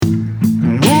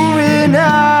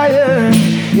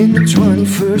in the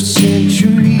 21st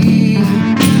century.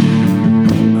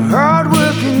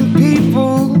 Hard-working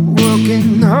people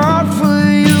working hard for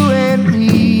you and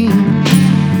me.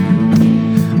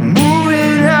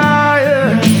 Moving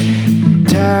higher,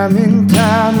 time and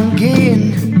time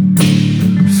again.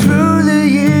 Through the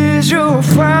years you'll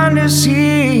find us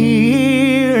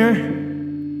here.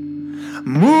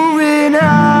 Moving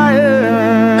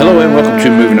higher. Hello and welcome to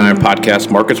Moving Iron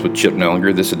Podcast Markets with Chip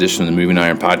Nellinger. This edition of the Moving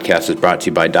Iron Podcast is brought to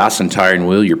you by Dawson Tire and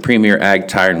Wheel, your premier ag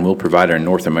tire and wheel provider in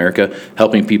North America,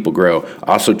 helping people grow.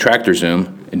 Also Tractor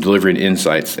Zoom and delivering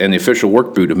insights. And the official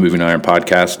work boot of Moving Iron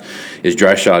Podcast is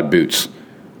Dry Shod Boots.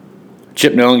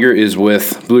 Chip Nellinger is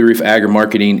with Blue Reef Agri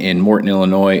Marketing in Morton,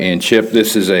 Illinois. And Chip,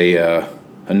 this is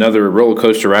another roller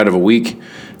coaster ride of a week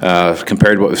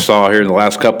compared to what we saw here in the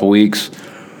last couple weeks.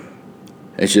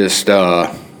 It's just,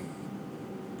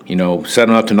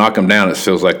 setting up to knock them down. It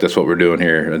feels like that's what we're doing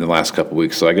here in the last couple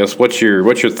weeks. So I guess what's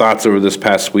your thoughts over this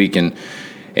past week and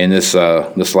this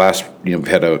last, we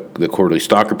had the quarterly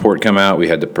stock report come out. We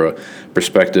had the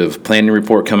prospective planning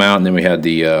report come out, and then we had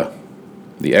the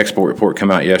export report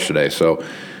come out yesterday. So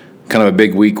kind of a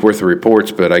big week worth of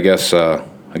reports. But I guess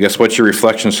what's your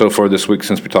reflection so far this week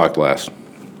since we talked last?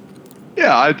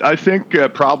 Yeah, I think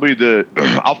probably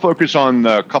I'll focus on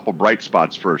a couple bright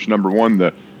spots first. Number one,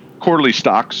 the quarterly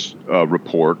stocks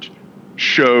report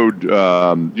showed,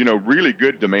 really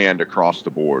good demand across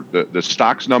the board. The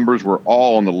stocks numbers were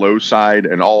all on the low side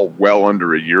and all well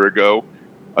under a year ago,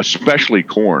 especially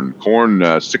corn.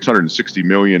 Corn, 660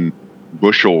 million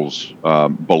bushels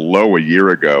below a year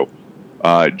ago.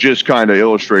 Just kind of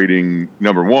illustrating,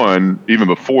 number one, even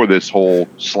before this whole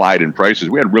slide in prices,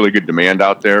 we had really good demand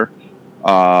out there.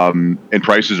 And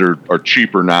prices are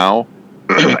cheaper now.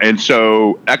 And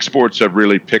so exports have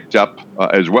really picked up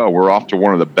as well. We're off to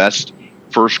one of the best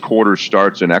first quarter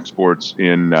starts in exports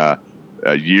in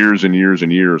years and years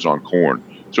and years on corn.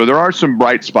 So there are some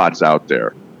bright spots out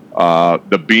there.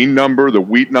 The bean number, the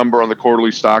wheat number on the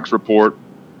quarterly stocks report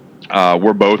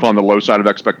were both on the low side of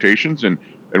expectations and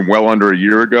well under a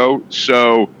year ago.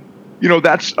 So,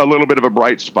 that's a little bit of a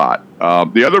bright spot.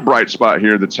 The other bright spot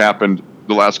here that's happened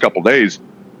the last couple of days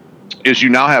is you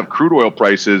now have crude oil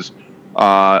prices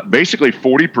basically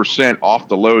 40% off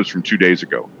the lows from 2 days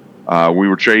ago. We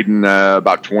were trading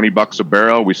about $20 a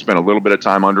barrel. We spent a little bit of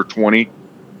time under 20.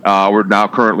 We're now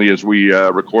currently, as we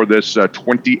record this,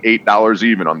 $28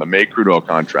 even on the May crude oil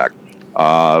contract.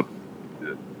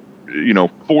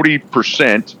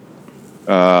 40%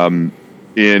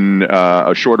 in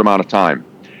a short amount of time.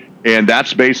 And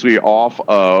that's basically off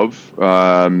of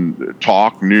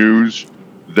talk, news,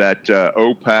 that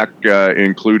OPEC,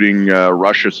 including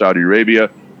Russia, Saudi Arabia,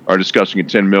 are discussing a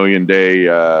 10 million day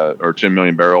or 10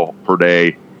 million barrel per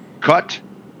day cut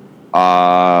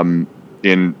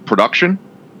in production.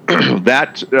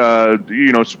 That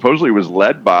supposedly was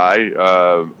led by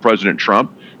President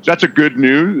Trump. So that's a good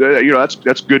news.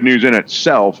 That's good news in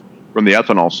itself from the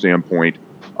ethanol standpoint.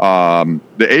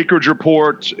 The acreage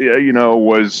report,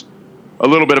 was a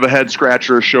little bit of a head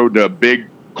scratcher. Showed a big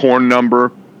corn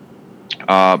number.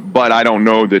 But I don't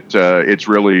know that it's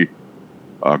really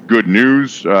good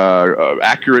news,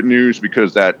 accurate news,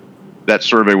 because that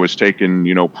survey was taken,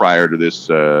 prior to this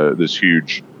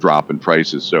huge drop in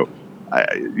prices. So,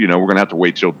 we're going to have to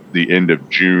wait till the end of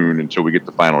June until we get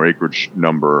the final acreage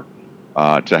number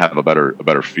to have a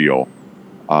better feel.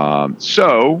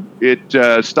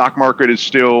 Stock market is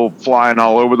still flying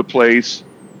all over the place.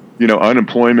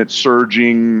 Unemployment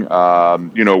surging,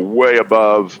 way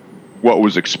above what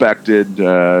was expected.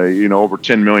 Over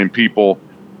 10 million people,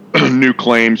 new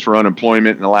claims for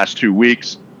unemployment in the last 2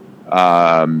 weeks.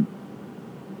 Way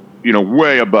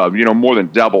above, more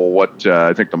than double what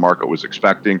I think the market was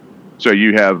expecting. So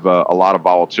you have a lot of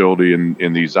volatility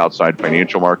in these outside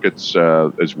financial markets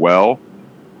as well.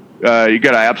 You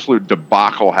got an absolute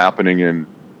debacle happening in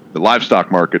the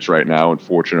livestock markets right now,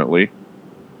 unfortunately.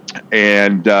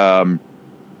 And,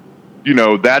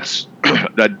 that's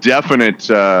a definite,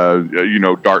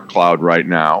 dark cloud right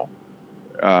now.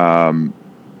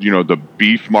 The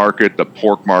beef market, the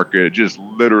pork market, just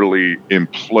literally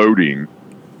imploding.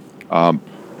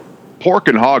 Pork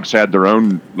and hogs had their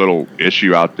own little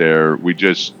issue out there. We're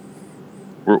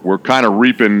kind of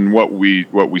reaping what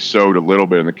we sowed a little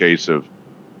bit in the case of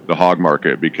the hog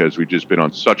market, because we've just been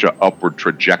on such an upward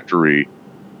trajectory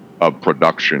of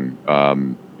production.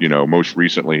 Most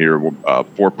recently here,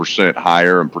 4%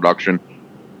 higher in production.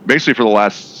 Basically, for the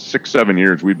last 6-7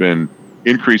 years, we've been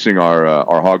increasing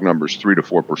our hog numbers 3 to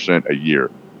 4% a year,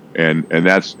 and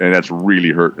that's really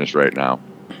hurting us right now.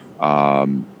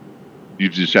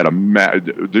 You've just had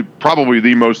probably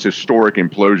the most historic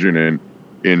implosion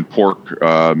in pork,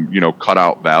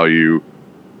 cutout value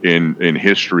in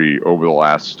history over the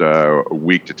last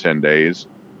week to 10 days,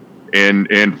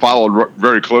 and followed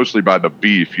very closely by the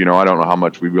beef. I don't know how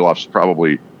much we lost.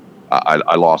 Probably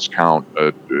I lost count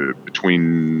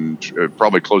between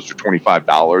probably close to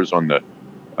 $25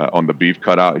 on the beef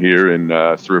cutout here in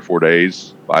 3 or 4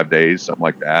 days, 5 days, something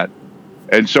like that.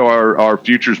 And so our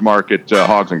futures market,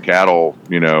 hogs and cattle,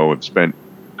 have spent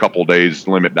a couple days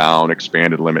limit down,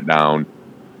 expanded limit down.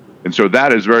 And so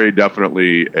that is very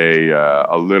definitely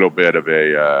a little bit of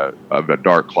a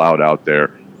dark cloud out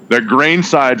there. The grain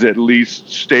side's at least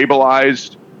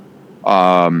stabilized.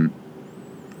 I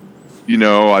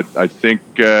think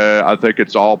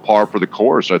it's all par for the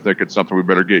course. I think it's something we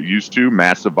better get used to.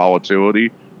 Massive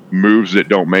volatility, moves that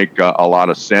don't make a lot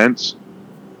of sense,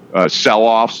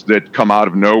 sell-offs that come out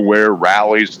of nowhere,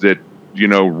 rallies that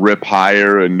rip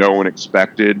higher and no one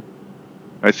expected.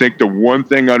 I think the one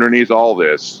thing underneath all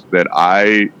this that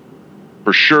I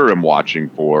for sure am watching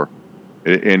for,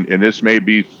 and this may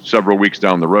be several weeks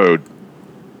down the road,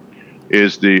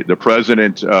 is the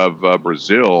president of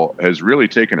Brazil has really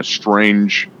taken a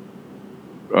strange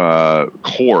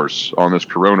course on this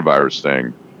coronavirus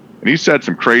thing. And he said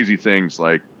some crazy things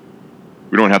like,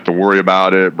 we don't have to worry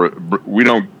about it. We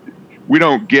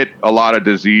don't get a lot of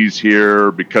disease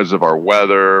here because of our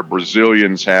weather.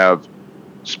 Brazilians have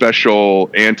special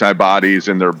antibodies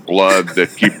in their blood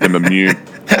that keep them immune.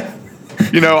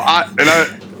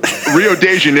 Rio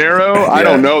de Janeiro, I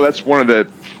don't know. That's one of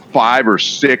the 5 or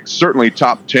 6, certainly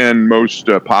top 10 most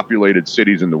populated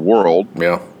cities in the world.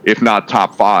 Yeah. If not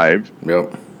top 5.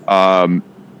 Yep. I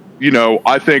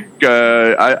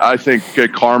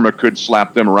think karma could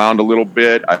slap them around a little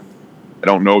bit. I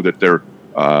don't know that they're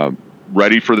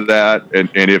ready for that.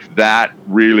 And if that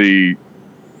really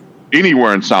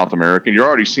anywhere in South America, and you're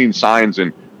already seeing signs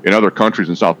in other countries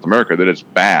in South America that it's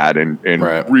bad and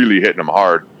right. really hitting them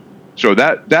hard. So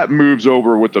that moves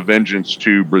over with a vengeance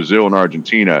to Brazil and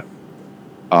Argentina.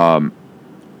 I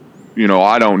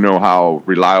don't know how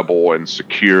reliable and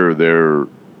secure their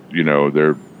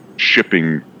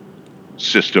shipping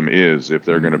system is if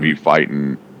they're going to be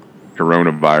fighting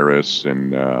coronavirus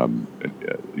and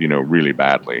really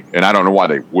badly. And I don't know why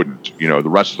they wouldn't. The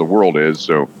rest of the world is,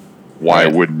 so why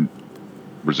right. wouldn't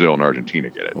Brazil and Argentina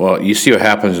get it? Well, you see what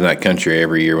happens in that country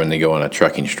every year when they go on a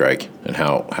trucking strike and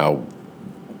how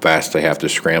fast they have to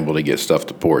scramble to get stuff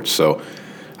to ports. So,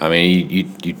 I mean,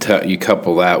 you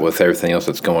couple that with everything else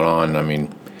that's going on. I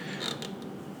mean,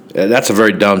 that's a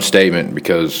very dumb statement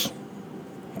because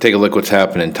take a look what's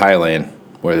happened in Thailand,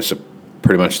 where it's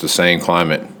pretty much the same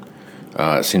climate.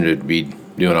 Seem to be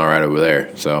doing all right over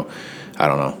there. So, I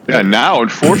don't know. Yeah, now,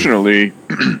 unfortunately,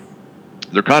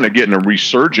 they're kind of getting a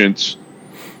resurgence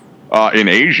in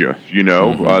Asia.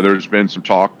 There's been some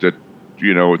talk that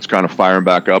it's kind of firing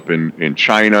back up in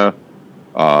China.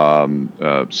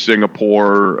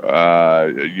 Singapore,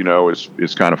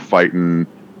 is kind of fighting,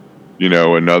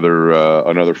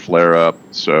 another flare up.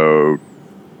 So,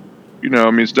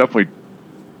 it's definitely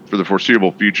for the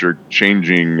foreseeable future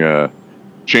changing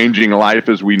life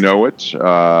as we know it.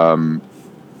 And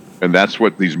that's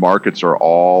what these markets are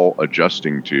all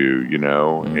adjusting to,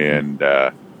 and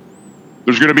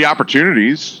there's going to be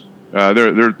opportunities.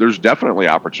 There's definitely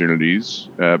opportunities,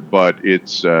 but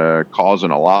it's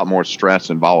causing a lot more stress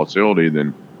and volatility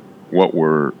than what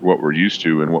we're used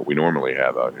to and what we normally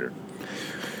have out here.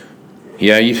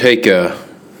 Yeah,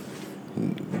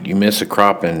 you miss a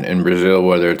crop in Brazil,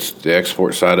 whether it's the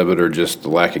export side of it or just the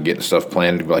lack of getting stuff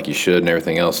planted like you should and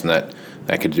everything else, and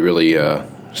that could really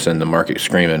send the market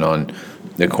screaming on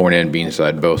the corn and bean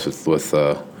side, both with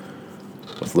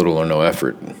little or no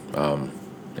effort.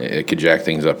 It could jack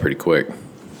things up pretty quick.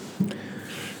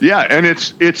 Yeah, and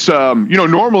it's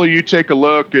normally you take a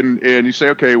look and you say,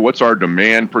 okay, what's our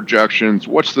demand projections?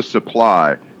 What's the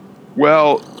supply?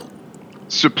 Well,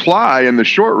 supply in the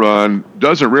short run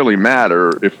doesn't really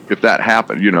matter if that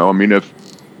happened.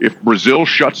 If Brazil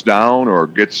shuts down or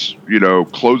gets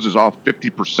closes off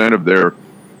 50% of their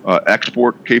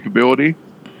export capability,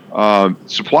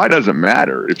 supply doesn't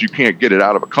matter if you can't get it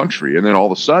out of a country, and then all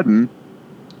of a sudden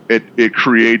it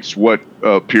creates what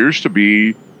appears to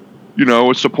be,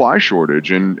 a supply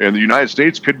shortage, and the United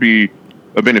States could be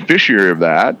a beneficiary of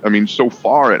that. I mean, so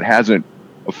far it hasn't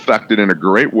affected in a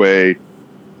great way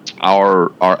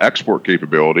our export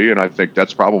capability, and I think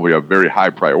that's probably a very high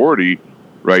priority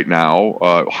right now,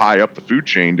 high up the food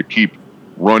chain to keep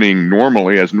running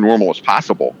normally as normal as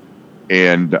possible.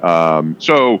 And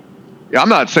so, yeah, I'm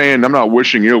not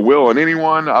wishing ill will on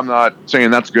anyone. I'm not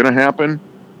saying that's going to happen.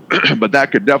 But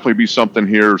that could definitely be something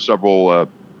here several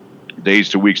days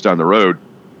to weeks down the road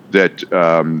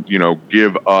that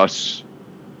give us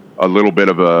a little bit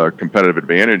of a competitive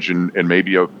advantage and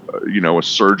maybe a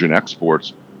surge in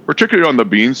exports, particularly on the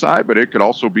bean side, but it could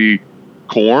also be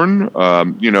corn.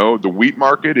 The wheat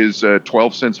market is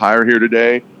 12 cents higher here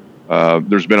today.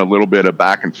 There's been a little bit of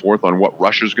back and forth on what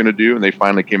Russia's going to do, and they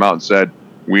finally came out and said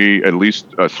we, at least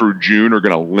through June, are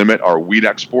going to limit our wheat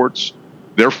exports.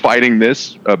 They're fighting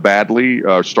this badly,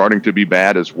 starting to be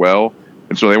bad as well,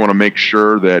 and so they want to make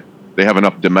sure that they have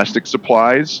enough domestic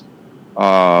supplies,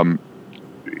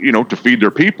 to feed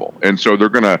their people. And so they're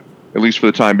going to, at least for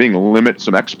the time being, limit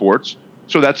some exports.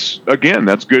 So that's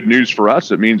good news for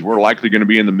us. It means we're likely going to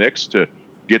be in the mix to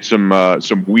get some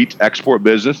wheat export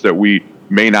business that we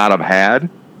may not have had.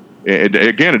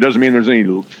 It doesn't mean there's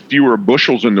any fewer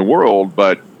bushels in the world,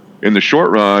 but in the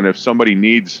short run, if somebody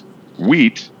needs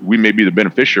wheat, we may be the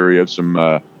beneficiary of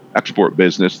some export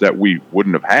business that we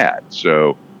wouldn't have had.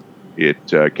 So it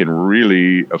can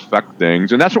really affect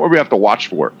things, and that's what we have to watch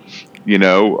for.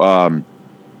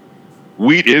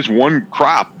 Wheat is one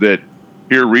crop that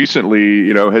here recently,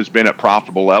 has been at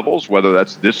profitable levels, whether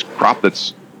that's this crop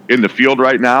that's in the field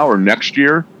right now or next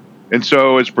year. And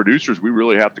so as producers, we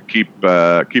really have to keep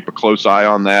a close eye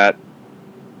on that,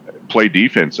 play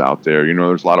defense out there.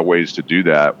 There's a lot of ways to do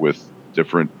that with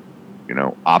different,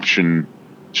 option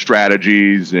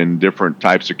strategies and different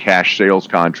types of cash sales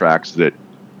contracts that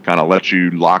kind of let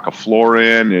you lock a floor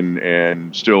in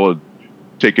and still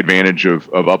take advantage of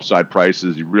upside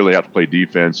prices. You really have to play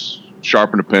defense,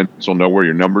 sharpen the pencil, know where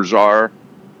your numbers are,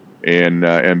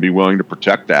 and be willing to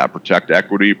protect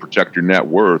equity, protect your net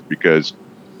worth, because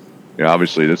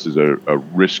obviously this is a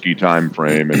risky time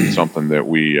frame and something that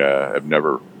we have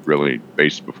never really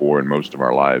faced before in most of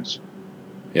our lives.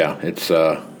 Yeah, it's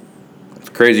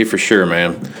crazy for sure,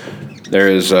 man. There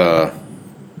is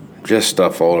just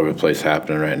stuff all over the place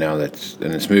happening right now and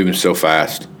it's moving so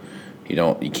fast.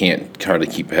 You can't hardly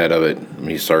keep ahead of it. When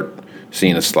you start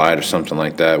seeing a slide or something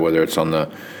like that, whether it's on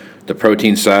the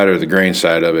protein side or the grain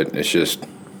side of it, it's just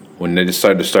when they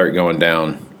decide to start going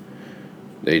down,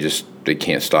 they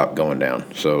can't stop going down.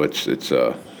 So it's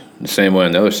the same way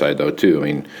on the other side though too. I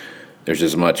mean, there's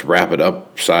as much rapid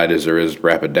upside as there is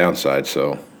rapid downside.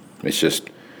 So it's just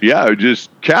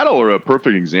cattle are a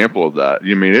perfect example of that.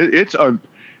 I mean,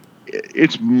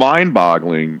 it's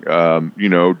mind-boggling.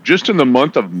 Just in the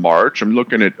month of March, I'm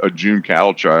looking at a June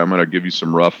cattle chart. I'm going to give you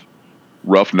some rough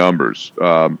numbers.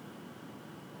 The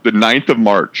 9th of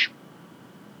March,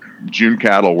 June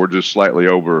cattle were just slightly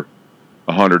over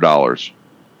 $100.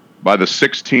 By the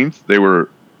 16th, they were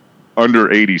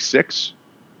under 86.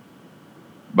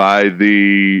 By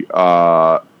the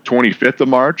 25th of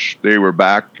March, they were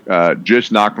back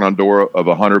just knocking on the door of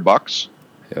 $100.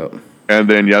 Yep. And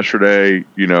then yesterday,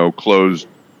 closed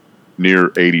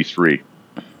near 83.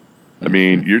 I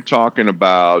mean, you're talking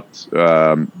about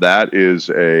that is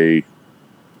a,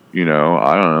 I don't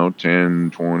know,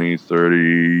 10, 20,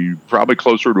 30, probably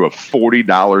closer to a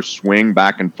 $40 swing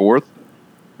back and forth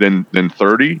than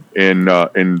 30 in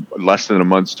less than a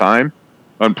month's time.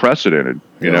 Unprecedented.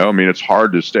 Yeah. I mean, it's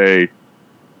hard to stay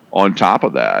on top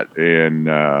of that. And,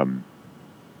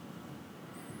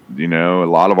 a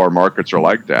lot of our markets are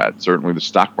like that. Certainly the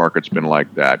stock market's been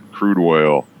like that. Crude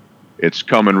oil, it's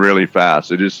coming really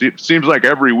fast. It seems like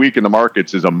every week in the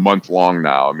markets is a month long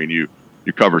now. I mean, you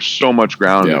cover so much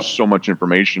ground. Yeah. There's so much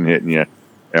information hitting you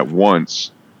at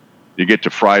once. You get to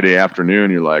Friday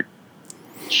afternoon, you're like,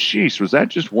 geez, was that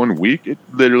just 1 week? It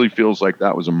literally feels like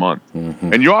that was a month.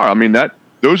 Mm-hmm. And I mean,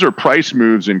 those are price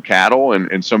moves in cattle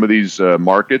and some of these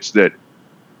markets that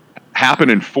happen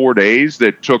in 4 days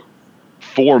that took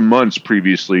 4 months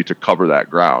previously to cover that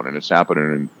ground. And it's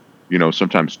happening in,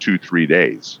 sometimes 2-3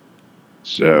 days.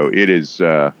 So it is,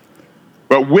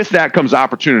 but with that comes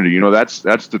opportunity. That's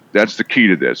the key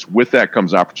to this. With that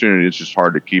comes opportunity. It's just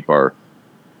hard to keep our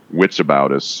wits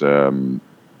about us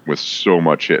with so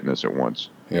much hitting us at once.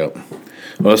 Yep.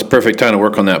 Well, it's a perfect time to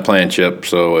work on that plan, Chip.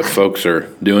 So if folks are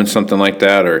doing something like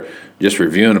that or just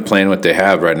reviewing a plan what they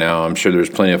have right now, I'm sure there's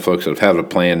plenty of folks that have a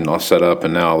plan all set up,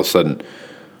 and now all of a sudden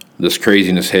this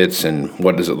craziness hits, and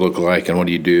what does it look like, and what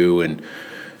do you do, and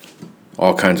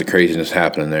all kinds of craziness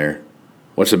happening there.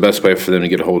 What's the best way for them to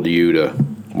get a hold of you to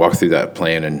walk through that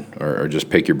plan or just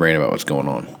pick your brain about what's going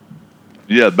on?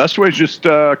 Yeah, the best way is just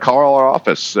call our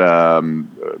office.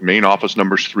 Main office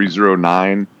number is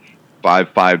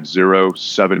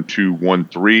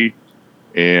 309-550-7213.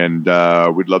 And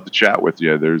we'd love to chat with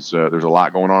you. There's a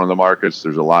lot going on in the markets.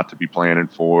 There's a lot to be planning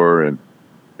for. And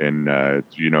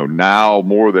now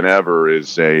more than ever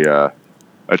is a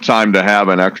time to have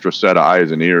an extra set of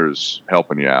eyes and ears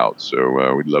helping you out.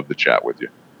 So we'd love to chat with you.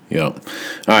 Yeah. All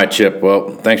right, Chip. Well,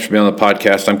 thanks for being on the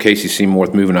podcast. I'm Casey Seymour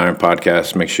with Moving Iron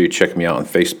Podcast. Make sure you check me out on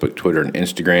Facebook, Twitter, and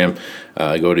Instagram.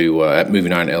 Go to at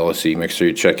Moving Iron LLC. Make sure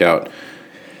you check out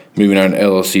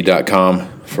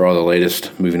movingironllc.com for all the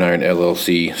latest Moving Iron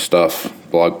LLC stuff,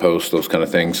 blog posts, those kind of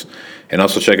things. And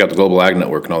also check out the Global Ag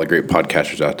Network and all the great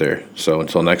podcasters out there. So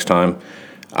until next time,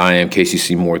 I am Casey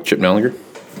Seymour with Chip Nellinger.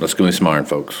 Let's go with some iron,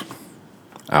 folks.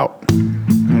 Out.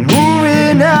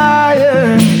 Moving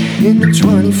iron in the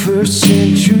 21st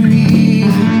century.